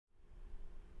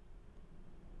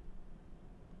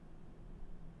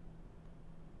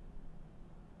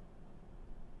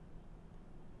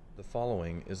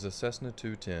following is a Cessna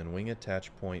 210 wing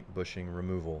attach point bushing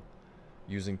removal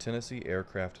using Tennessee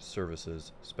Aircraft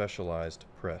Services specialized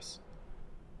press.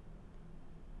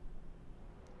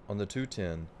 On the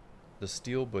 210, the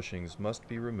steel bushings must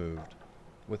be removed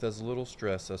with as little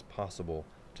stress as possible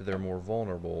to their more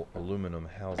vulnerable aluminum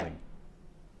housing.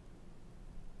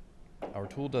 Our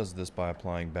tool does this by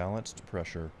applying balanced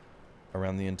pressure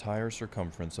around the entire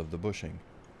circumference of the bushing.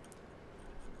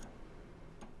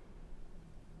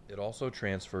 It also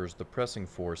transfers the pressing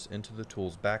force into the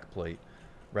tool's backplate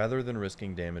rather than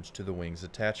risking damage to the wing's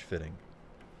attach fitting.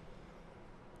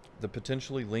 The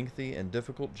potentially lengthy and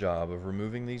difficult job of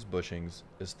removing these bushings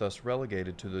is thus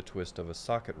relegated to the twist of a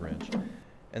socket wrench,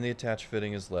 and the attach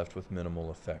fitting is left with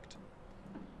minimal effect.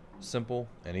 Simple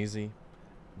and easy.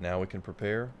 Now we can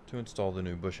prepare to install the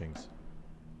new bushings.